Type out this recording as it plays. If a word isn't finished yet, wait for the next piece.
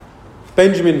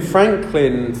Benjamin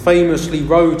Franklin famously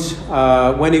wrote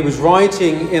when he was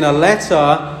writing in a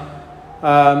letter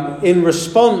in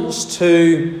response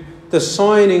to the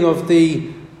signing of the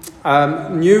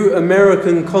new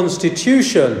American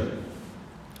Constitution,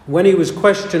 when he was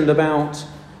questioned about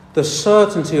the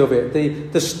certainty of it,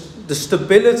 the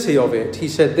stability of it, he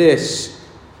said this,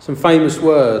 some famous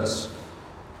words: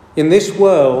 "In this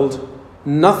world,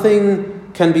 nothing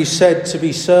can be said to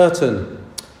be certain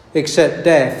except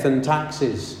death and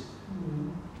taxes."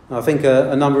 I think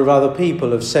a number of other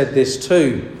people have said this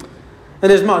too. And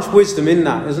there's much wisdom in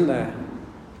that, isn't there?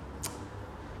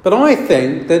 But I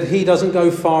think that he doesn't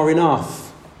go far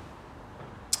enough.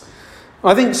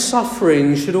 I think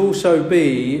suffering should also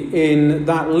be in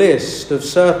that list of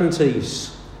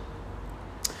certainties.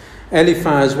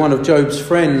 Eliphaz, one of Job's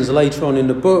friends, later on in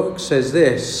the book, says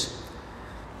this: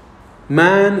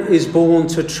 "Man is born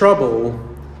to trouble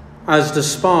as the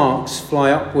sparks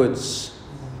fly upwards."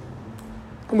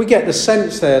 And we get the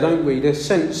sense there, don't we? The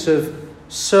sense of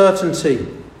certainty.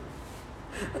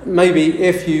 Maybe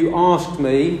if you asked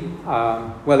me,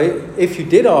 if you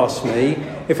did ask me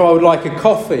if I would like a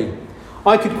coffee,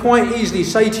 I could quite easily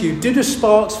say to you, "Do the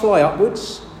sparks fly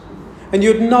upwards?" And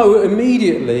you'd know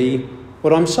immediately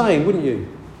what I'm saying, wouldn't you?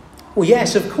 Well,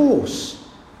 yes, of course.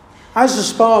 As the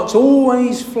sparks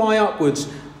always fly upwards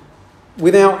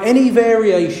without any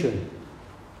variation,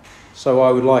 so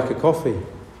I would like a coffee.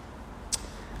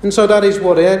 And so that is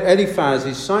what Eliphaz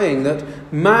is saying, that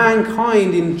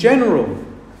mankind in general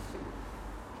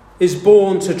is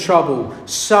born to trouble.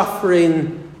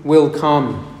 Suffering will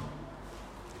come.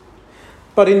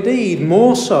 But indeed,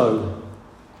 more so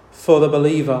for the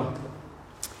believer,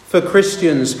 for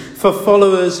Christians, for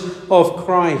followers of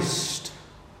Christ.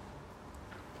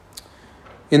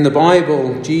 In the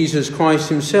Bible, Jesus Christ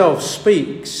himself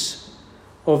speaks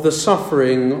of the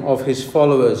suffering of his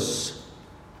followers.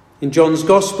 In John's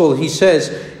Gospel, he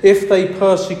says, "If they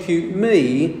persecute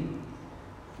me,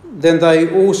 then they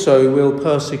also will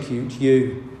persecute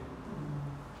you."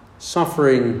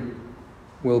 Suffering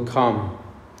will come.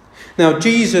 Now,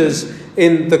 Jesus,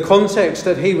 in the context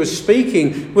that he was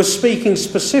speaking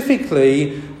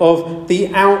specifically of the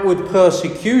outward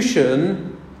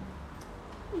persecution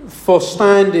for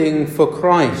standing for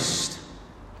Christ.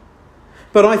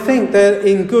 But I think that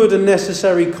in good and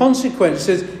necessary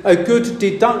consequences, a good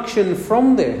deduction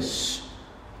from this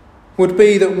would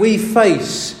be that we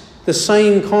face the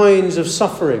same kinds of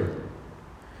suffering,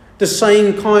 the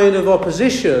same kind of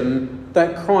opposition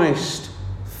that Christ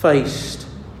faced.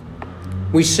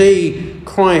 We see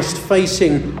Christ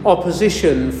facing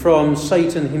opposition from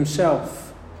Satan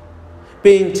himself,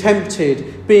 being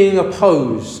tempted, being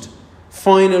opposed,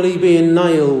 finally being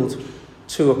nailed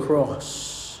to a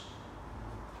cross.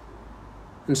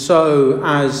 And so,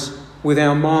 as with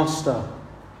our Master,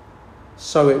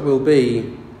 so it will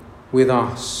be with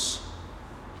us.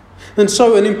 And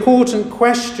so an important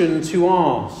question to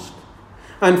ask,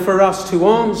 and for us to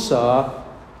answer,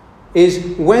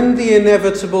 is when the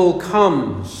inevitable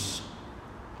comes,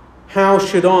 how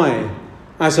should I,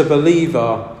 as a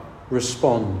believer,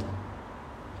 respond?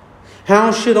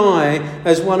 How should I,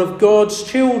 as one of God's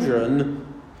children,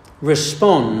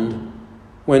 respond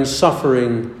when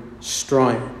suffering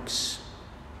strikes?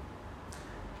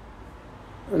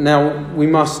 Now, we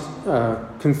must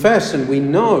confess, and we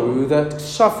know that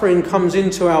suffering comes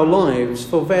into our lives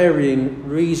for varying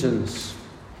reasons.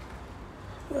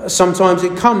 Sometimes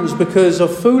it comes because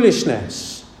of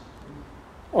foolishness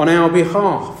on our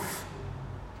behalf,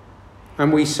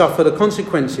 and we suffer the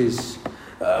consequences.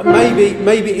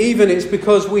 Maybe even it's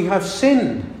because we have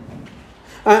sinned.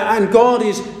 And God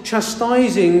is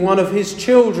chastising one of his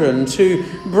children to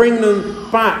bring them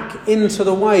back into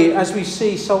the way, as we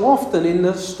see so often in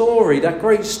the story, that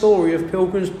great story of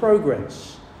Pilgrim's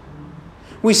Progress.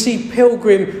 We see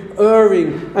Pilgrim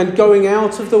erring and going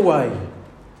out of the way,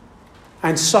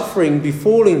 and suffering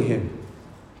befalling him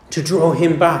to draw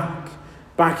him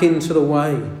back into the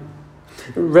way.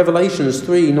 Revelations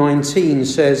 3:19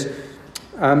 says,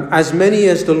 "As many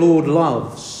as the Lord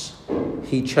loves,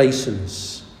 he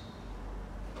chastens."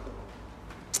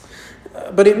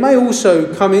 But it may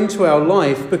also come into our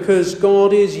life because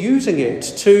God is using it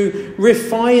to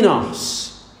refine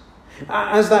us,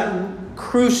 as that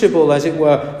crucible, as it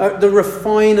were, the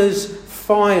refiner's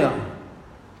fire,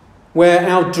 where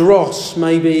our dross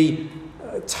may be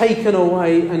taken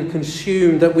away and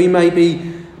consumed, that we may be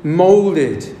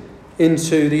moulded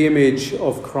into the image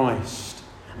of Christ,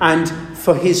 and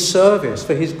for his service,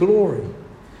 for his glory.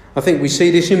 I think we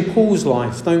see this in Paul's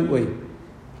life, don't we?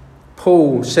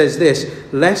 Paul says this: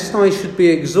 "Lest I should be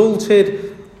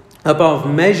exalted above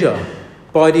measure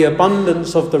by the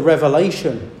abundance of the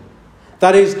revelation.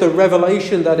 That is, the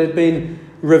revelation that had been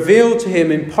revealed to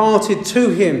him, imparted to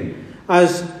him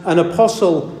as an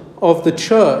apostle of the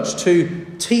church, to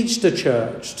teach the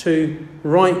church, to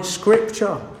write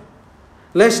scripture.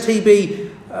 Lest he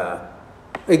be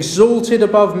exalted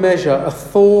above measure, a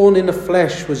thorn in the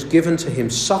flesh was given to him,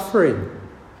 suffering,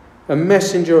 a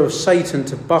messenger of Satan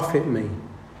to buffet me,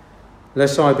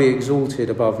 lest I be exalted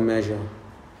above measure.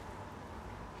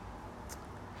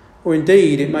 Or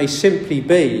indeed, it may simply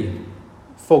be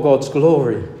for God's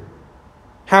glory.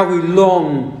 How we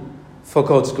long for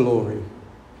God's glory.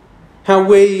 How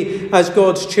we, as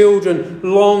God's children,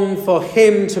 long for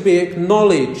him to be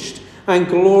acknowledged and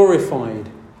glorified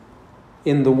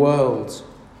in the world.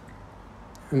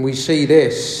 And we see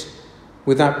this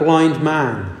with that blind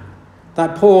man,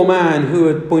 that poor man who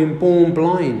had been born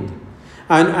blind.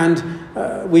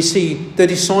 And we see the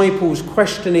disciples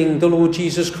questioning the Lord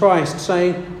Jesus Christ,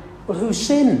 saying, well, who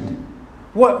sinned?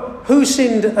 Who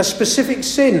sinned a specific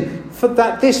sin for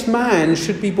that this man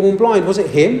should be born blind? Was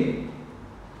it him?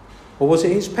 Or was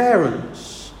it his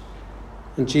parents?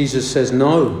 And Jesus says,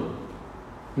 no,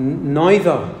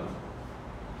 neither.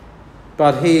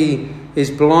 But he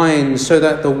is blind so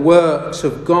that the works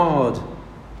of God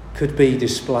could be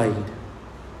displayed.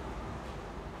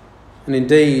 And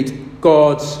indeed,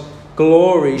 God's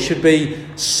glory should be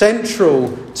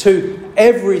central to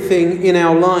everything in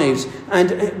our lives.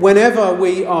 And whenever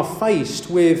we are faced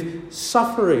with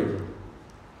suffering,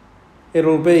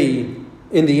 it'll be,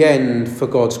 in the end, for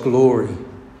God's glory.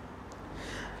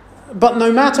 But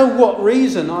no matter what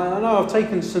reason, I know I've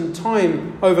taken some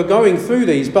time over going through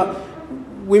these, but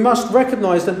we must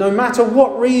recognise that no matter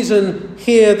what reason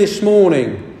here this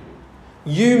morning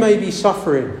you may be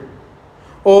suffering,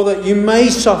 or that you may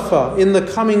suffer in the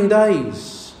coming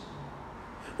days.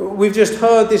 We've just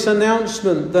heard this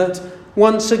announcement that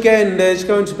once again there's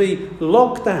going to be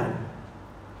lockdown,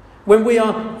 when we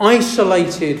are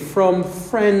isolated from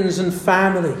friends and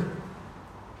family,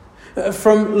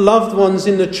 from loved ones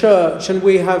in the church, and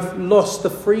we have lost the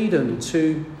freedom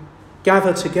to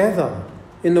gather together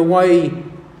in the way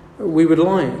we would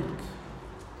like.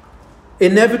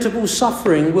 Inevitable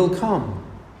suffering will come.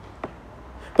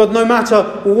 But no matter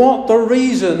what the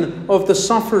reason of the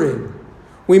suffering,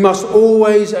 we must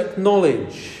always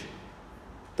acknowledge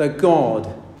that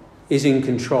God is in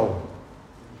control.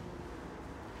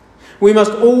 We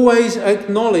must always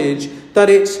acknowledge that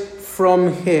it's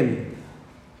from him.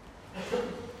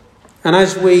 And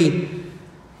as we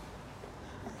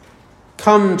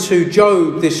come to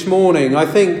Job this morning, I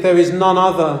think there is none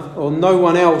other or no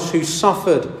one else who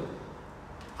suffered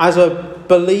as a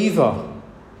believer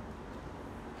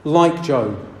like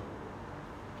Job.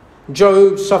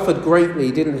 Job suffered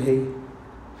greatly, didn't he?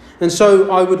 And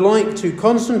so I would like to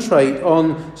concentrate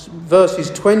on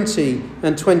verses 20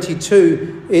 and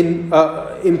 22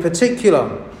 in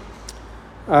particular.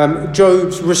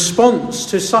 Job's response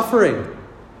to suffering,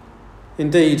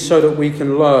 indeed, so that we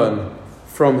can learn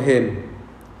from him.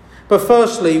 But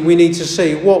firstly, we need to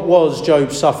see, what was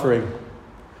Job's suffering?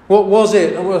 What was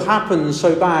it that happened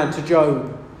so bad to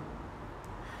Job?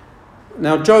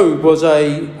 Now, Job was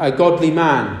a godly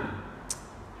man,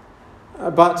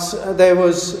 but there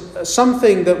was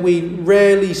something that we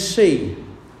rarely see.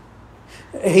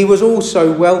 He was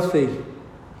also wealthy.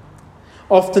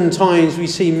 Oftentimes we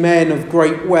see men of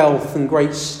great wealth and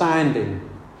great standing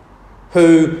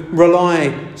who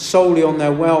rely solely on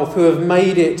their wealth, who have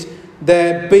made it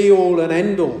their be-all and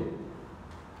end-all.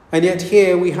 And yet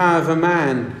here we have a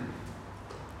man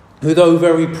who, though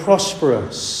very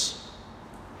prosperous,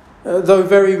 though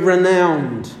very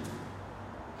renowned,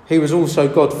 he was also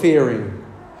God-fearing.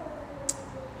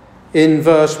 In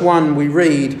verse 1 we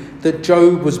read that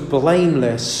Job was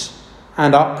blameless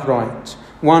and upright,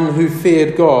 one who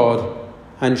feared God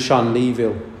and shunned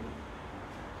evil.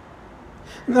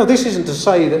 Now, this isn't to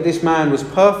say that this man was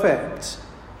perfect.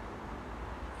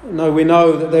 No, we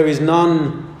know that there is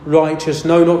none righteous,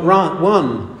 no, not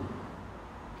one.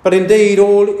 But indeed,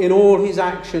 in all his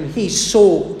action, he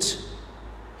sought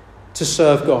to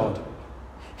serve God.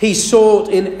 He sought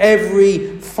in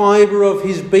every fibre of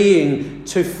his being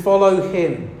to follow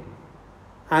him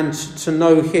and to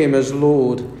know him as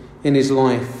Lord in his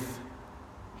life.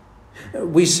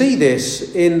 We see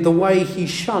this in the way he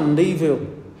shunned evil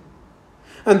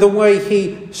and the way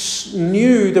he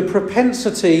knew the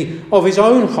propensity of his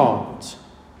own heart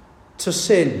to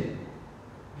sin.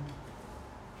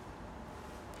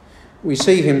 We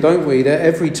see him, don't we, that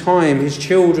every time his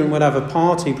children would have a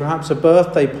party, perhaps a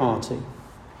birthday party,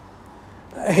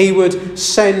 he would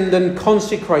send and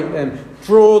consecrate them,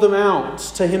 draw them out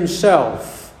to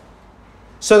himself,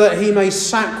 so that he may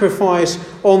sacrifice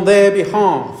on their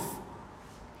behalf,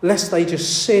 lest they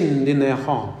just sinned in their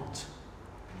heart,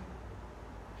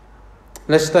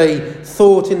 lest they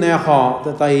thought in their heart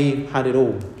that they had it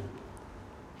all,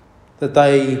 that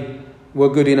they were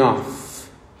good enough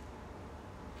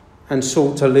and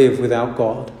sought to live without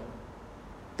God.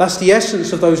 That's the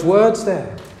essence of those words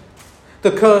there.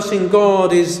 The cursing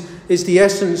God is the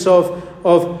essence of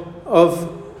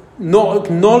not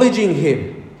acknowledging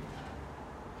him,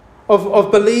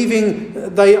 of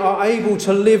believing they are able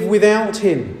to live without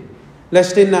him,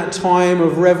 lest in that time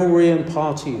of revelry and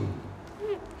partying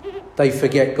they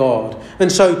forget God. And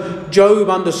so Job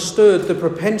understood the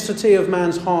propensity of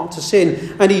man's heart to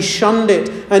sin, and he shunned it,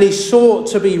 and he sought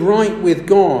to be right with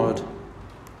God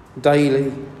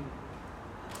daily.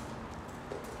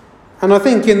 And I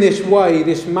think in this way,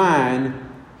 this man,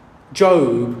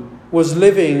 Job, was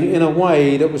living in a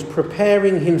way that was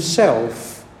preparing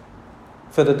himself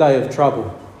for the day of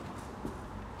trouble.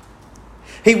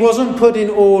 He wasn't putting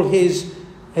all his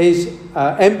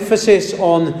emphasis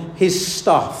on his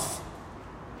stuff.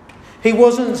 He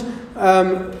wasn't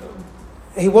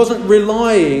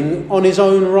relying on his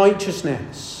own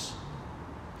righteousness.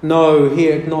 No, he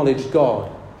acknowledged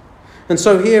God. And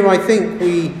so here I think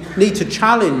we need to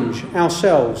challenge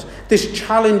ourselves. This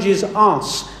challenges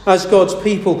us as God's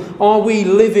people. Are we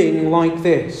living like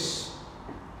this?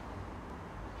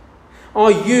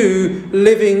 Are you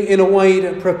living in a way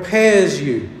that prepares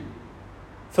you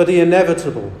for the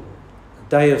inevitable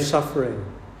day of suffering?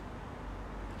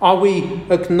 Are we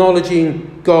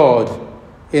acknowledging God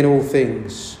in all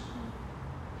things?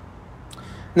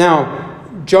 Now,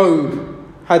 Job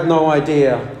had no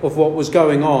idea of what was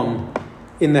going on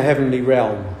in the heavenly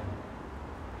realm.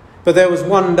 But there was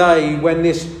one day when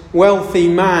this wealthy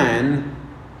man,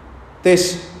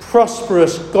 this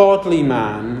prosperous, godly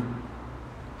man,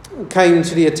 came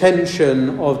to the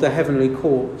attention of the heavenly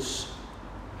courts.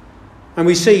 And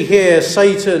we see here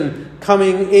Satan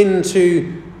coming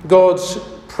into God's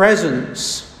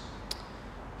presence.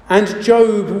 And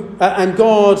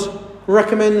God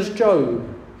recommends Job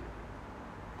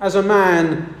as a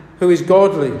man who is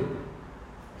godly.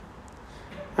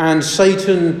 And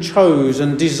Satan chose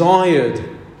and desired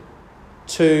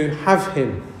to have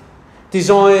him,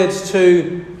 desired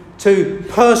to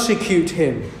persecute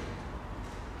him,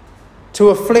 to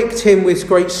afflict him with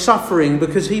great suffering,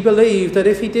 because he believed that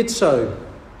if he did so,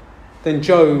 then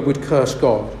Job would curse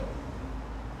God.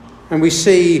 And we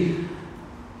see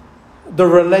the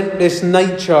relentless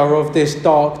nature of this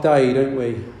dark day, don't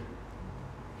we?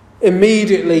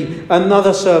 Immediately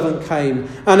another servant came,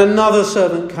 and another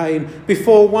servant came.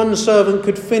 Before one servant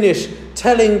could finish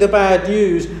telling the bad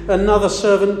news, another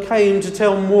servant came to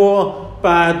tell more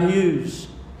bad news.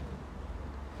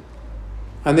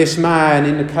 And this man,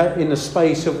 in the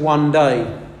space of one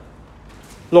day,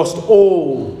 lost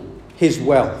all his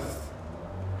wealth,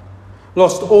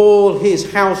 lost all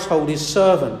his household, his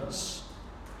servants,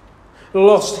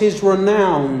 lost his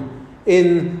renown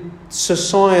in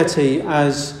society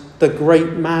as the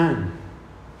great man.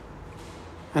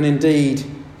 And indeed,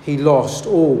 he lost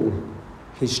all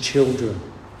his children.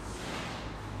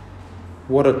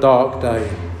 What a dark day.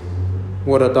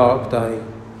 What a dark day.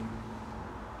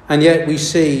 And yet we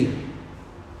see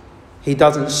he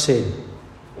doesn't sin.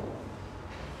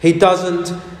 He doesn't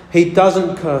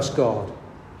curse God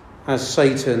as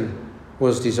Satan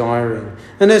was desiring.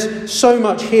 And there's so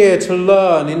much here to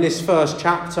learn in this first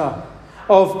chapter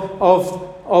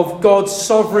of God's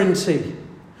sovereignty,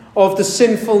 of the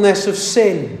sinfulness of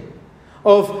sin,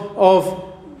 of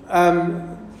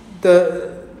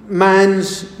the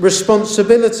man's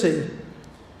responsibility,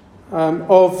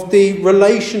 of the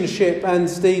relationship and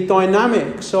the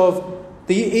dynamics of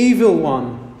the evil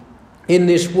one in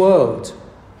this world.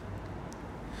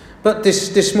 But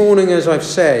this morning, as I've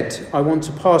said, I want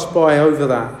to pass by over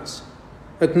that,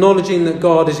 acknowledging that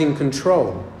God is in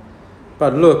control,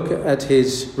 but look at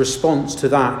his response to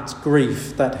that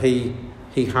grief that he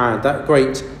had, that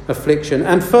great affliction.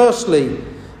 And firstly,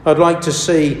 I'd like to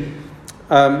see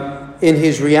in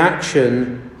his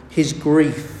reaction, his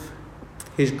grief.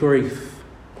 His grief.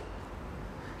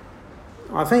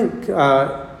 I think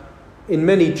in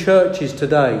many churches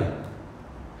today,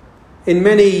 in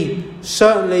many,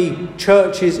 certainly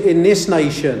churches in this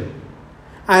nation,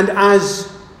 and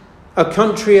as a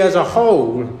country as a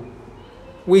whole,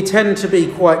 we tend to be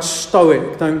quite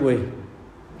stoic, don't we?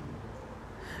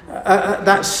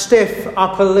 That stiff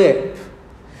upper lip.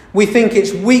 We think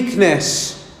it's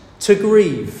weakness to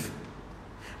grieve.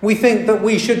 We think that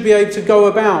we should be able to go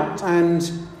about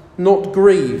and not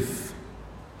grieve.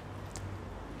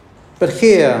 But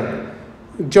here,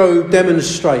 Job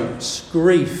demonstrates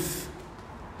grief.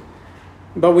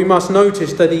 But we must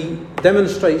notice that he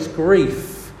demonstrates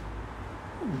grief,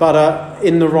 but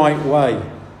in the right way.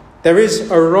 There is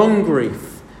a wrong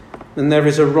grief, and there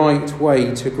is a right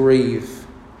way to grieve.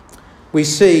 We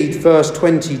see, verse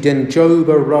 20, then Job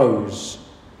arose.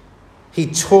 He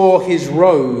tore his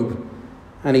robe,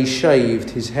 and he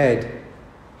shaved his head.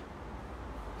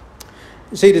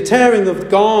 You see, the tearing of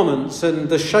garments and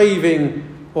the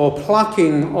shaving or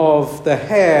plucking of the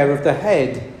hair of the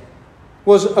head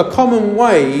was a common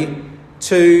way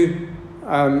to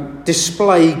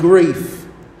display grief.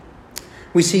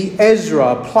 We see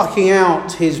Ezra plucking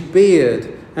out his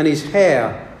beard and his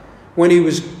hair when he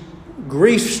was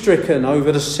grief-stricken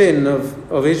over the sin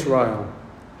of Israel.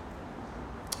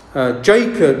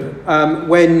 Jacob,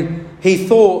 when he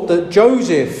thought that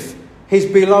Joseph, his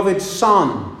beloved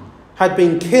son, had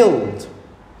been killed,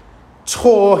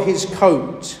 tore his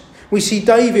coat. We see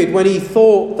David when he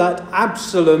thought that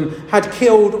Absalom had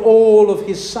killed all of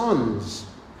his sons,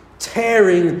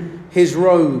 tearing his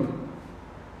robe.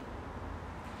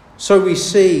 So we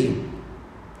see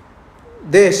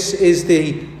this is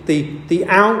the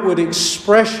outward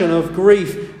expression of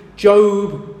grief.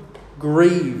 Job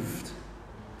grieved.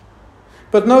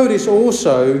 But notice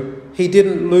also he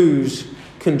didn't lose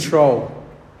control.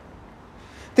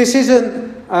 This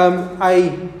isn't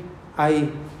a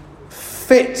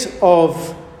fit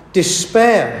of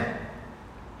despair.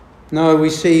 No, we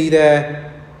see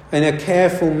there in a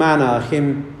careful manner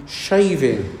him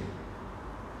shaving.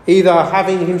 Either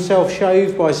having himself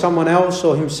shaved by someone else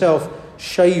or himself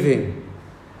shaving.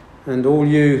 And all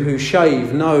you who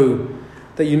shave know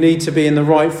that you need to be in the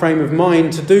right frame of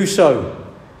mind to do so.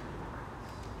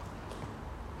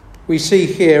 We see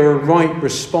here a right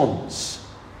response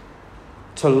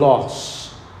to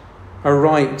loss, a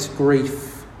right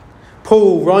grief.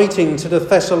 Paul, writing to the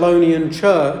Thessalonian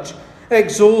church,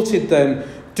 exhorted them,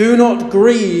 do not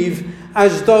grieve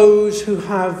as those who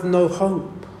have no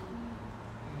hope.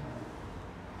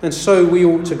 And so we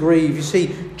ought to grieve. You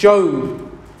see,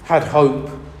 Job had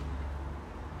hope.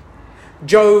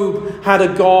 Job had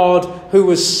a God who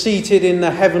was seated in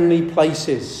the heavenly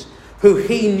places, who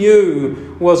he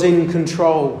knew was in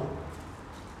control.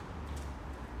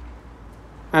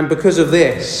 And because of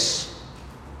this,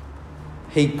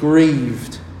 he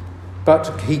grieved,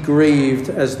 but he grieved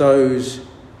as those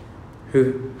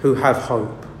who have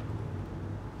hope.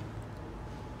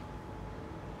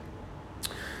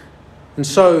 And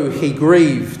so he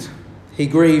grieved. He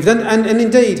grieved. And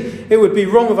indeed, it would be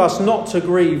wrong of us not to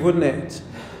grieve, wouldn't it?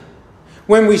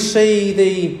 When we see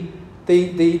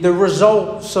the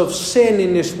results of sin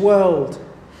in this world,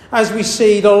 as we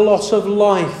see the loss of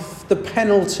life, the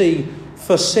penalty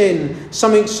for sin,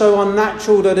 something so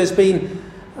unnatural that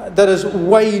has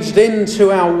waged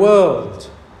into our world.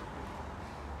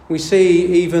 We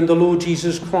see even the Lord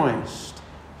Jesus Christ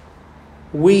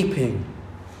weeping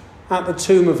at the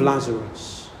tomb of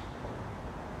Lazarus,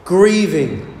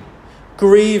 grieving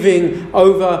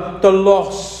over the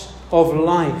loss of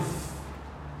life.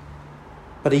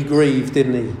 But he grieved,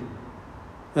 didn't he?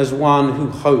 As one who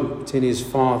hoped in his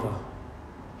Father.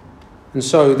 And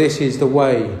so this is the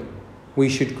way we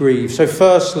should grieve. So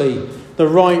firstly, the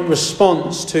right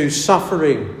response to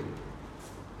suffering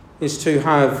is to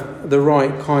have the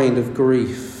right kind of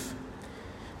grief.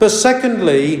 But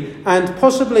secondly, and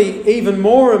possibly even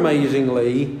more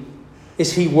amazingly,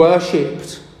 is he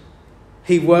worshipped.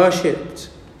 He worshipped.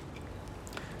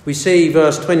 We see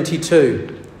verse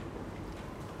 22.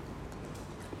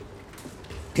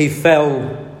 He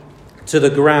fell to the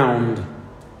ground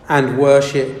and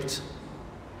worshipped.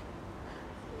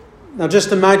 Now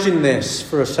just imagine this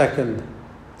for a second.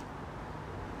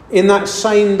 In that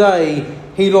same day,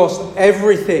 he lost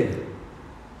everything.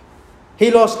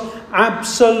 He lost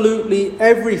absolutely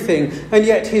everything. And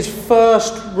yet his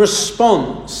first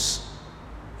response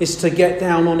is to get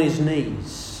down on his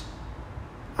knees.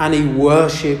 And he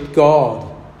worshipped God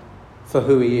for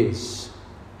who he is.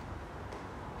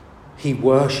 He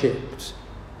worshipped.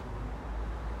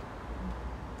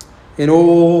 In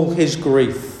all his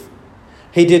grief,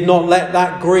 he did not let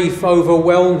that grief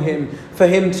overwhelm him, for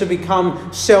him to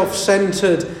become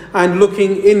self-centered and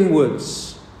looking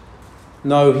inwards.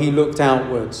 No, he looked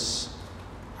outwards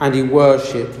and he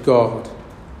worshipped God.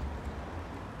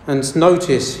 And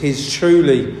notice his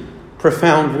truly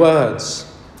profound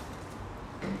words.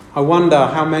 I wonder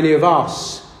how many of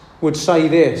us would say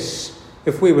this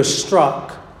if we were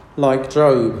struck like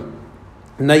Job.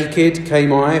 Naked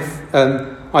came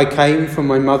I came from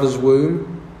my mother's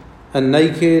womb, and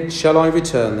naked shall I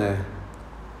return there.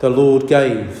 The Lord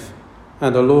gave,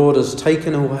 and the Lord has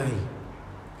taken away.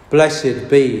 Blessed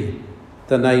be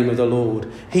the name of the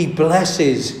Lord. He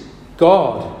blesses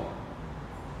God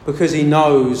because he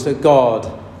knows that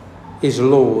God is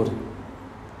Lord.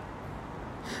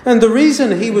 And the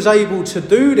reason he was able to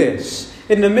do this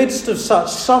in the midst of such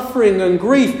suffering and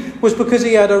grief was because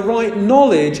he had a right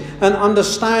knowledge and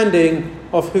understanding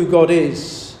of who God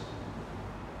is.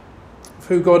 Of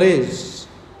who God is.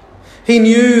 He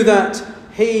knew that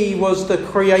he was the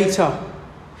creator.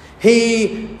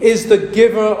 He is the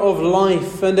giver of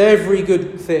life and every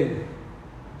good thing.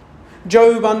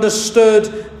 Job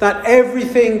understood that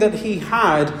everything that he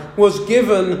had was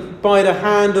given by the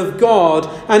hand of God,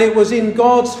 and it was in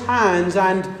God's hands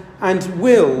and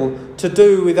will to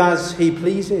do with as he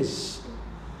pleases.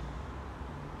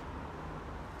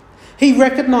 He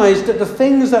recognized that the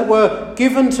things that were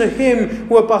given to him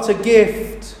were but a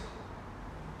gift,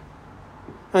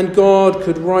 and God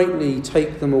could rightly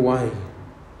take them away.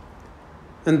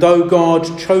 And though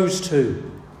God chose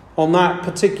to, on that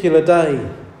particular day,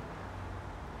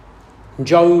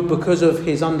 Job, because of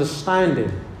his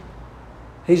understanding,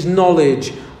 his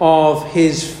knowledge of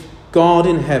his God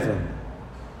in heaven,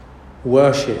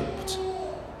 worshipped.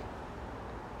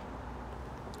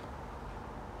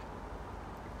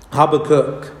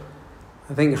 Habakkuk,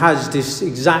 I think, has this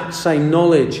exact same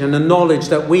knowledge, and a knowledge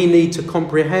that we need to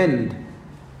comprehend.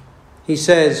 He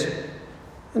says,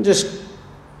 and just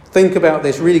think about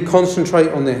this, really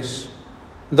concentrate on this.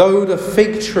 Though the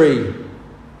fig tree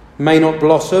may not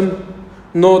blossom,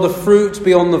 nor the fruit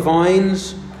be on the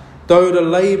vines, though the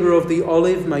labour of the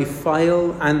olive may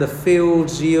fail, and the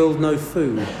fields yield no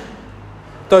food,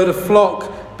 though the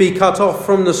flock be cut off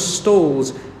from the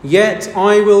stalls, yet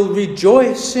I will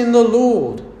rejoice in the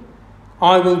Lord.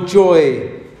 I will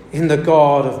joy in the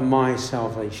God of my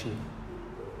salvation.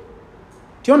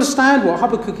 Do you understand what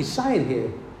Habakkuk is saying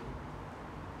here?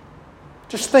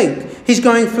 Just think. He's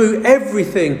going through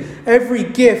everything, every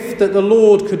gift that the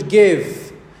Lord could give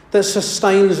that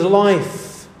sustains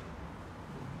life.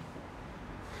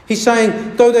 He's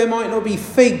saying, though there might not be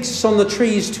figs on the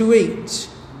trees to eat,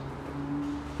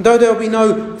 though there'll be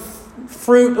no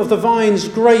fruit of the vines,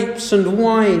 grapes and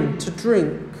wine to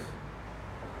drink,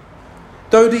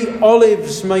 though the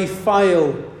olives may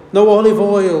fail, no olive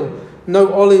oil,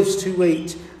 no olives to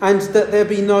eat, and that there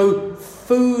be no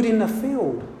food in the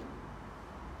field.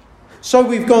 So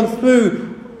we've gone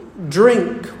through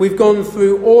drink, we've gone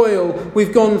through oil,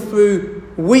 we've gone through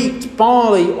wheat,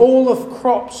 barley, all of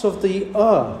crops of the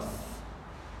earth.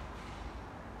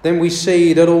 Then we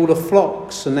see that all the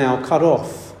flocks are now cut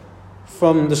off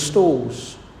from the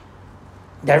stalls.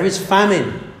 There is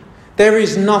famine. There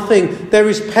is nothing. There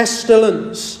is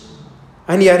pestilence.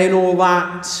 And yet in all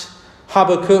that,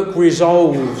 Habakkuk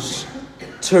resolves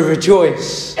to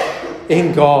rejoice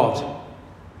in God.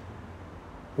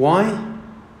 Why?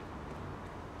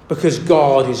 Because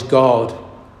God is God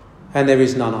and there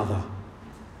is none other.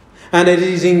 And it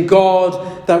is in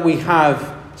God that we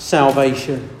have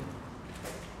salvation.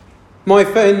 My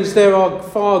friends, there are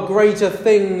far greater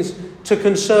things to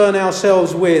concern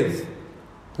ourselves with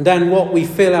than what we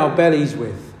fill our bellies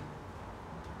with.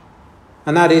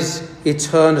 And that is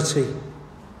eternity.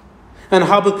 And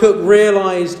Habakkuk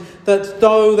realised that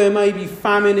though there may be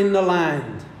famine in the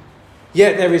land,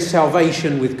 yet there is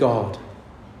salvation with God.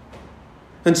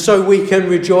 And so we can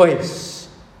rejoice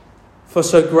for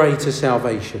so great a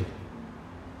salvation.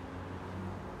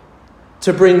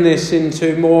 To bring this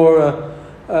into more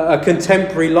a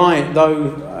contemporary light,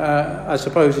 though I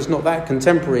suppose it's not that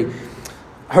contemporary,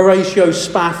 Horatio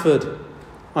Spafford,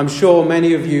 I'm sure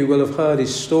many of you will have heard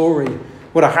his story.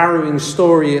 What a harrowing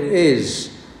story it is.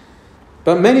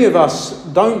 But many of us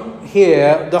don't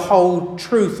hear the whole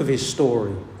truth of his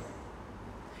story.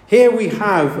 Here we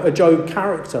have a Job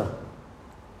character.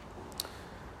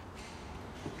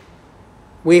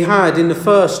 We had, in the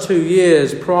first 2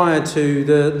 years prior to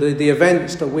the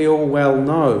events that we all well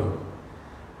know,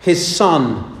 his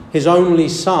son, his only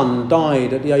son,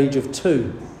 died at the age of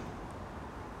 2.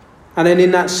 And then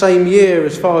in that same year,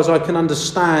 as far as I can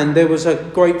understand, there was a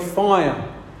great fire,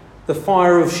 the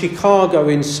fire of Chicago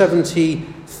in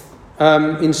 71.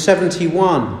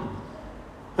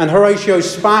 And Horatio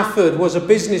Spafford was a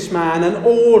businessman, and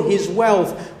all his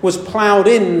wealth was ploughed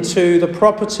into the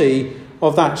property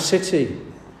of that city.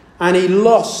 And he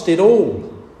lost it all.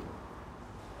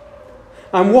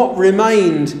 And what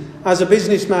remained, as a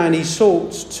businessman, he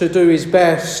sought to do his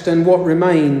best, and what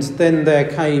remained, then there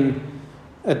came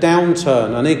a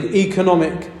downturn, an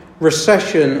economic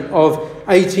recession of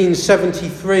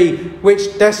 1873,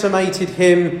 which decimated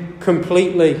him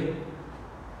completely.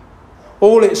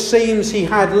 All it seems he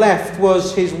had left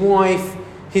was his wife,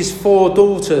 his 4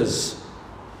 daughters,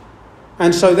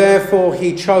 And so therefore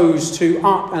he chose to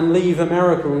up and leave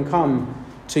America and come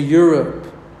to Europe.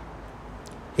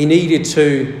 He needed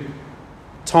to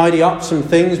tidy up some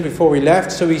things before he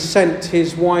left, so he sent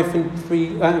his wife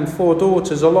and 4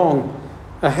 daughters along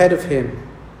ahead of him.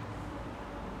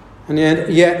 And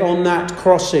yet on that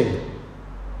crossing,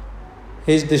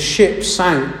 the ship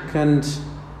sank and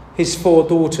his 4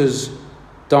 daughters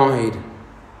died.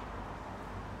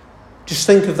 Just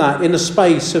think of that. In the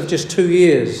space of just 2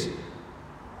 years,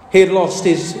 he had lost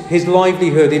his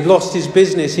livelihood, he'd lost his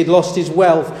business, he'd lost his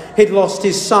wealth, he'd lost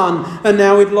his son, and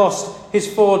now he'd lost his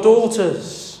 4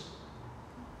 daughters.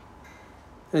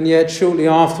 And yet shortly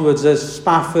afterwards, as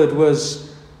Spafford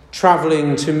was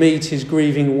travelling to meet his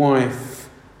grieving wife,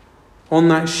 on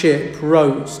that ship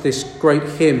wrote this great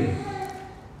hymn: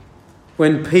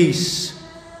 "When peace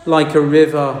like a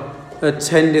river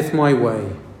attendeth my way,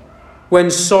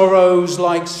 when sorrows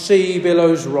like sea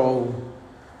billows roll,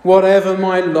 whatever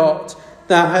my lot,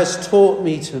 thou hast taught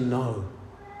me to know.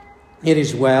 It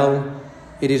is well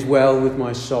with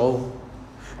my soul.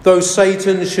 Though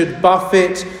Satan should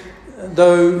buffet,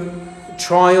 though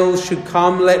trials should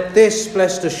come, let this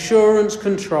blessed assurance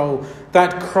control,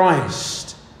 that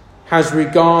Christ has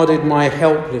regarded my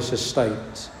helpless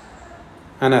estate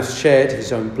and hath shed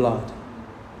his own blood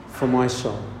for my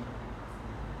soul."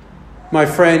 My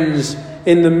friends,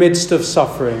 in the midst of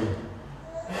suffering,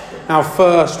 our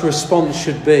first response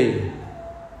should be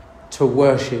to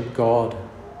worship God.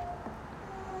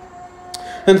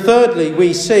 And thirdly,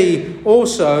 we see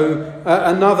also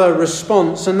another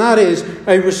response, and that is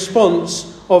a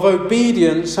response of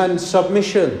obedience and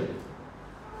submission.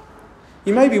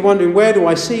 You may be wondering, where do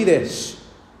I see this?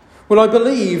 Well, I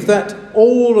believe that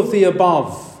all of the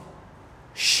above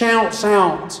shouts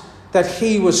out that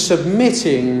he was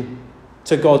submitting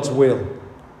to God's will.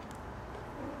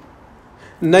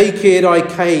 Naked I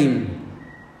came,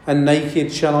 and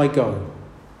naked shall I go.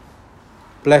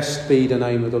 Blessed be the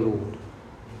name of the Lord.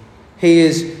 He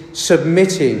is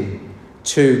submitting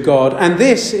to God. And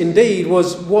this indeed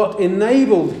was what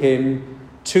enabled him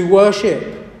to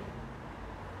worship.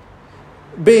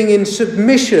 Being in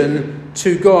submission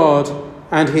to God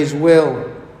and his will.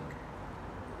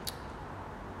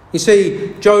 You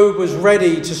see, Job was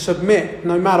ready to submit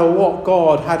no matter what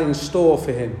God had in store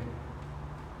for him.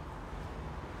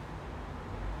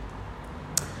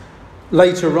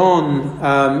 Later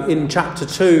on in chapter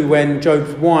 2, when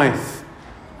Job's wife,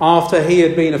 after he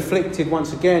had been afflicted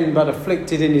once again, but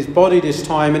afflicted in his body this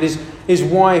time, and his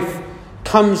wife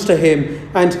comes to him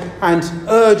and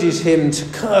urges him to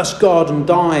curse God and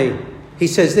die, he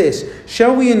says this: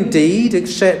 "Shall we indeed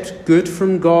accept good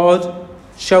from God?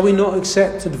 Shall we not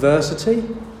accept adversity?"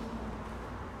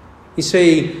 You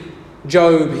see,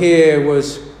 Job here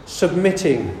was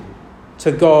submitting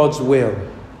to God's will,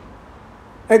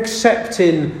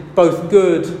 accepting both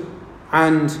good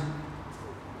and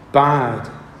bad.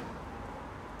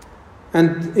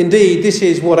 And indeed, this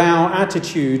is what our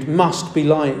attitude must be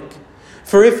like.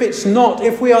 For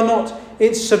if we are not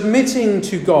submitting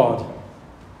to God,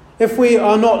 if we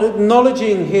are not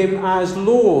acknowledging him as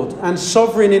Lord and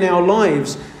sovereign in our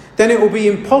lives, then it will be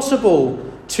impossible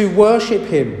to worship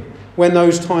him when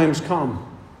those times come.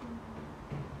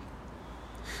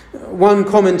 One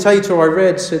commentator I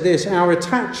read said this: "Our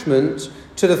attachment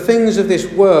to the things of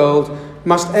this world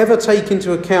must ever take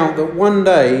into account that one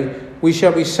day we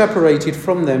shall be separated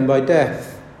from them by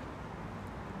death.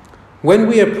 When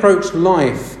we approach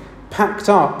life packed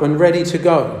up and ready to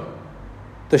go,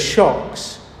 the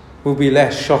shocks will be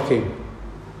less shocking."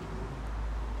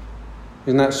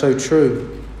 Isn't that so true?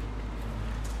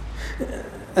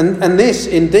 And this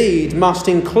indeed must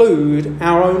include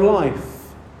our own life.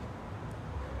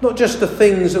 Not just the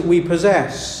things that we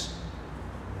possess,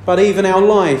 but even our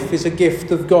life is a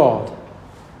gift of God,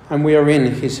 and we are in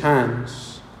his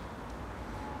hands.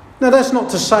 Now, that's not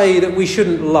to say that we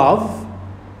shouldn't love.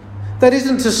 That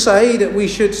isn't to say that we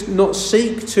should not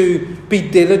seek to be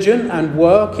diligent and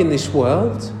work in this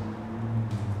world.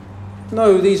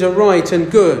 No, these are right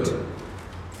and good.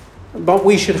 But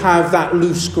we should have that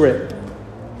loose grip,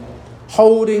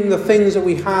 holding the things that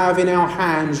we have in our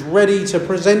hands, ready to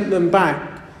present them back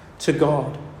to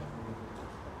God.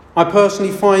 I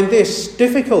personally find this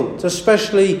difficult,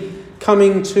 especially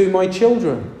coming to my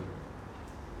children.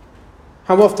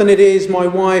 How often it is my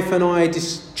wife and I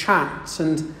just chat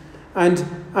and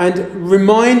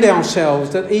remind ourselves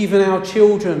that even our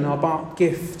children are but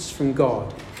gifts from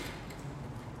God.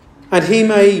 And he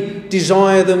may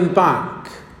desire them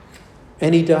back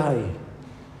any day.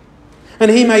 And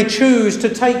he may choose to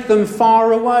take them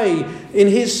far away in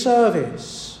his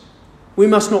service. We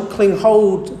must not cling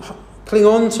cling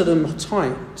on to them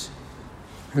tight.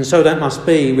 And so that must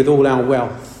be with all our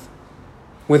wealth,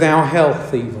 with our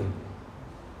health even,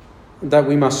 that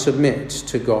we must submit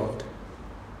to God.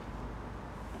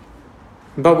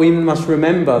 But we must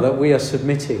remember that we are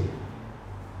submitting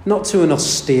not to an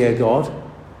austere God,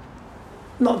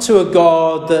 not to a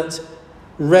God that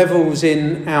revels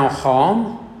in our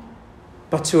harm,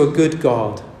 but to a good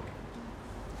God.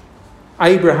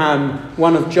 Abraham,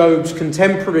 one of Job's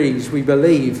contemporaries, we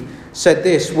believe, said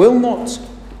this: "Will not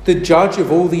the judge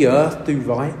of all the earth do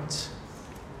right?"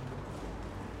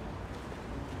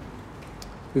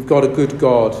 We've got a good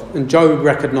God, and Job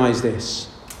recognised this.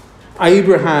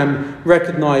 Abraham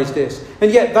recognised this.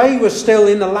 And yet they were still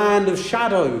in the land of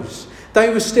shadows. They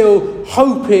were still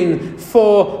hoping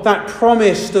for that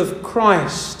promise of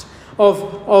Christ,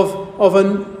 of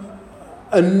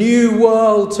a new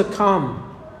world to come,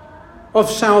 of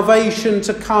salvation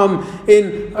to come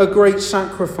in a great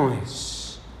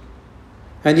sacrifice.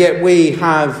 And yet we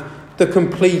have the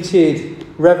completed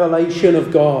revelation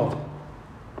of God.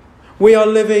 We are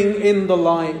living in the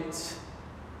light.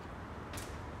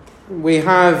 We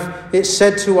have it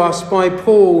said to us by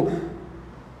Paul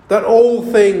that all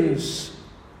things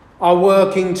are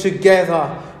working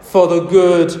together for the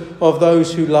good of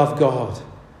those who love God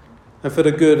and for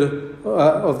the good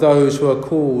of those who are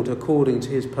called according to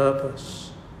his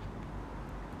purpose.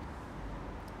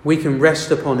 We can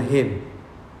rest upon him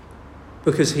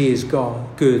because he is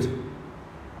God, good.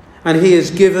 And he has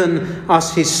given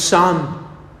us his Son.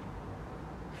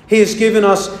 He has given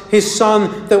us his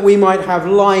Son that we might have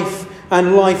life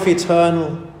and life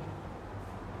eternal.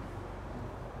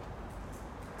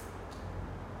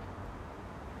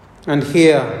 And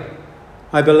here,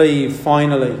 I believe,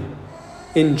 finally,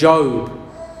 in Job,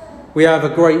 we have a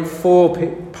great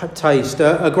foretaste,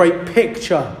 a great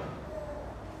picture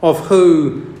of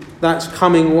who that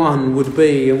coming one would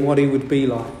be and what he would be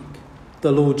like,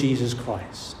 the Lord Jesus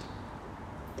Christ.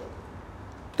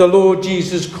 The Lord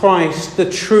Jesus Christ, the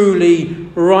truly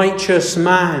righteous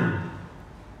man,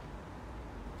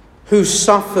 who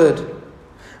suffered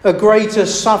a greater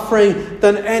suffering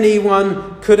than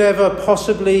anyone could ever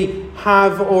possibly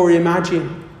have or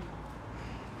imagine.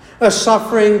 A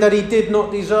suffering that he did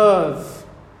not deserve.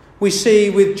 We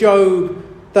see with Job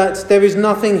that there is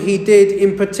nothing he did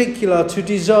in particular to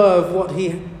deserve what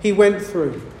he went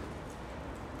through.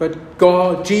 But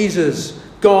God, Jesus,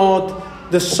 God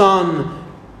the Son,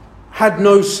 had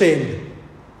no sin.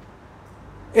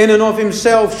 In and of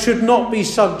himself should not be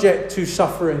subject to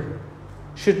suffering,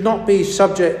 should not be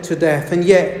subject to death. And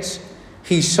yet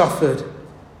he suffered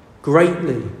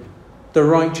greatly, the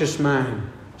righteous man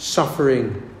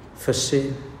suffering for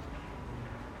sin.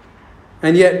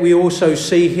 And yet we also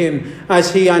see him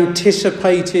as he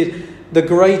anticipated the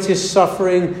greatest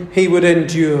suffering he would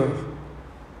endure.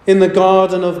 In the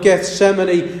Garden of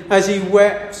Gethsemane, as he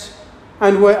wept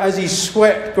and as he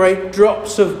sweat great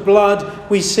drops of blood,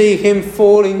 we see him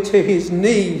falling to his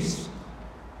knees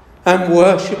and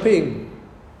worshipping.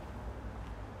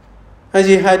 As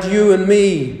he had you and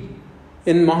me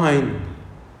in mind.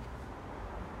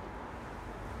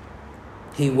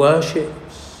 He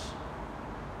worships.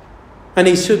 And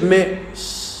he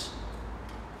submits.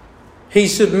 He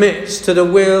submits to the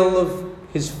will of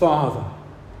his Father.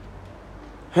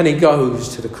 And he goes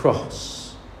to the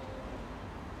cross.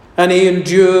 And he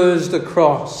endures the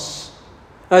cross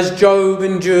as Job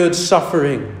endured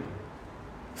suffering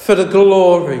for the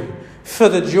glory, for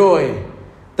the joy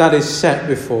that is set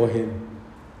before him.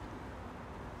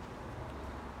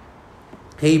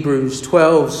 Hebrews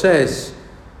 12 says,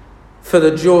 for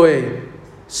the joy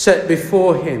set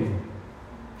before him,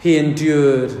 he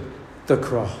endured the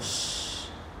cross.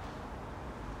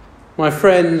 My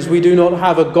friends, we do not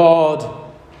have a God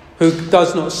who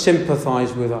does not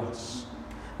sympathize with us.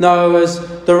 No, as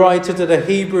the writer to the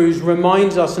Hebrews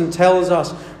reminds us and tells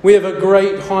us, we have a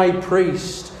great high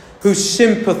priest who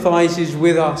sympathizes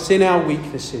with us in our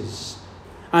weaknesses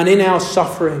and in our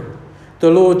suffering. The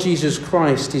Lord Jesus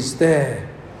Christ is there,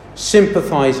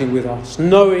 sympathizing with us,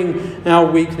 knowing our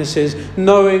weaknesses,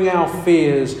 knowing our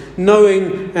fears,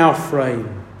 knowing our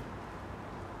frame.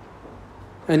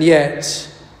 And yet,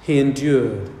 he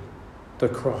endured the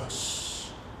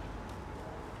cross.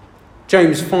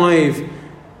 James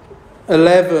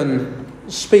 5:11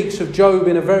 speaks of Job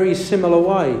in a very similar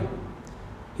way.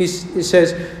 He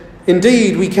says,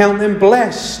 indeed, we count them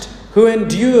blessed who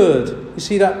endured. You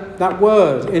see that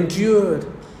word, endured,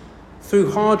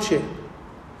 through hardship.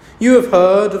 You have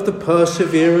heard of the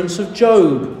perseverance of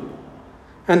Job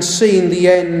and seen the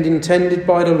end intended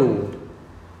by the Lord,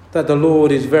 that the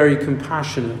Lord is very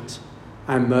compassionate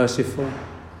and merciful.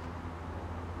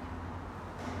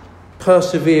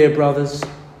 Persevere, brothers.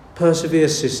 Persevere,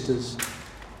 sisters.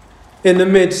 In the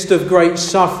midst of great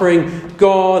suffering,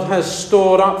 God has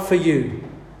stored up for you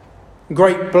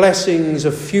great blessings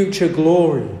of future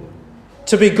glory,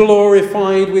 to be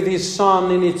glorified with his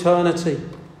Son in eternity.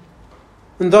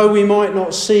 And though we might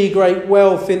not see great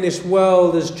wealth in this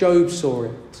world as Job saw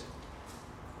it,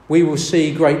 we will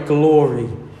see great glory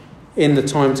in the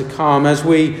time to come as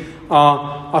we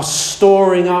are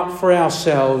storing up for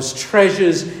ourselves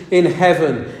treasures in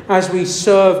heaven, as we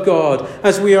serve God,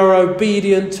 as we are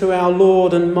obedient to our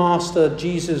Lord and Master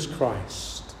Jesus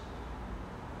Christ.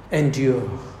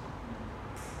 Endure.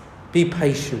 Be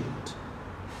patient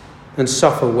and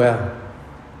suffer well,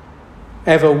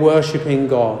 ever worshipping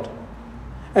God,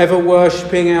 ever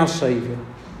worshipping our Saviour,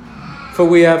 for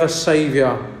we have a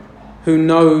Saviour who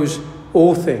knows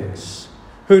all things,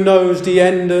 who knows the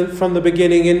end from the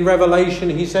beginning. In Revelation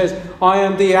he says, I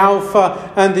am the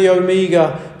Alpha and the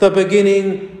Omega, the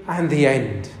beginning and the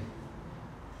end.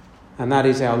 And that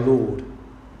is our Lord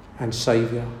and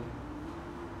Saviour.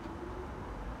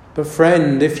 But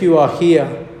friend, if you are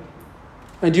here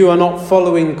and you are not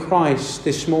following Christ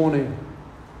this morning,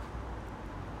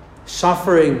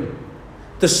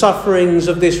 the sufferings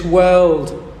of this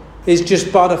world is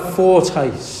just but a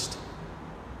foretaste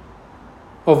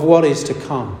of what is to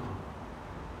come.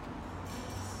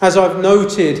 As I've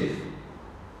noted,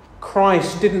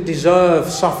 Christ didn't deserve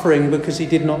suffering because he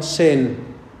did not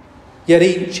sin, yet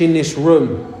each in this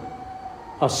room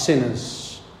are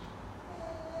sinners.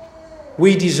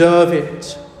 We deserve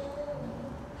it.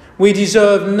 We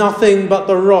deserve nothing but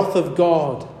the wrath of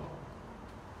God.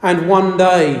 And one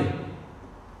day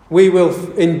we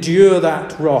will endure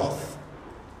that wrath.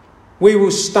 We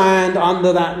will stand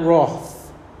under that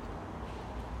wrath.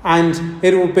 And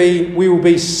we will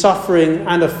be suffering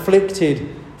and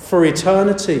afflicted for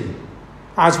eternity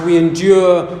as we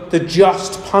endure the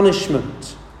just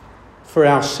punishment for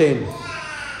our sin.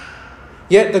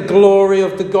 Yet the glory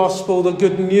of the gospel, the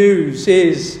good news,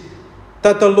 is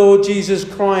that the Lord Jesus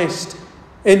Christ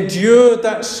endured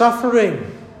that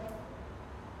suffering,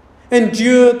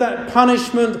 endured that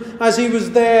punishment as he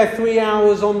was there 3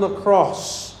 hours on the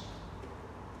cross,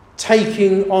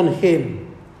 taking on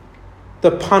him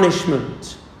the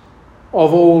punishment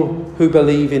of all who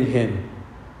believe in him.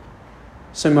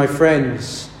 So my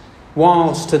friends,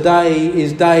 whilst today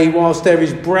is day, whilst there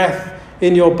is breath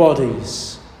in your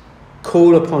bodies,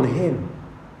 call upon him.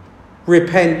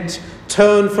 Repent,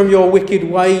 turn from your wicked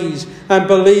ways and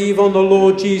believe on the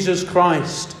Lord Jesus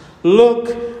Christ.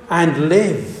 Look and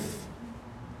live.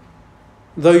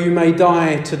 Though you may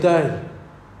die today,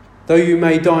 though you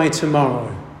may die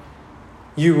tomorrow,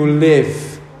 you will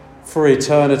live for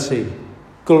eternity,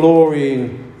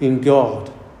 glorying in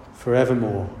God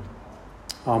forevermore.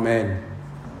 Amen.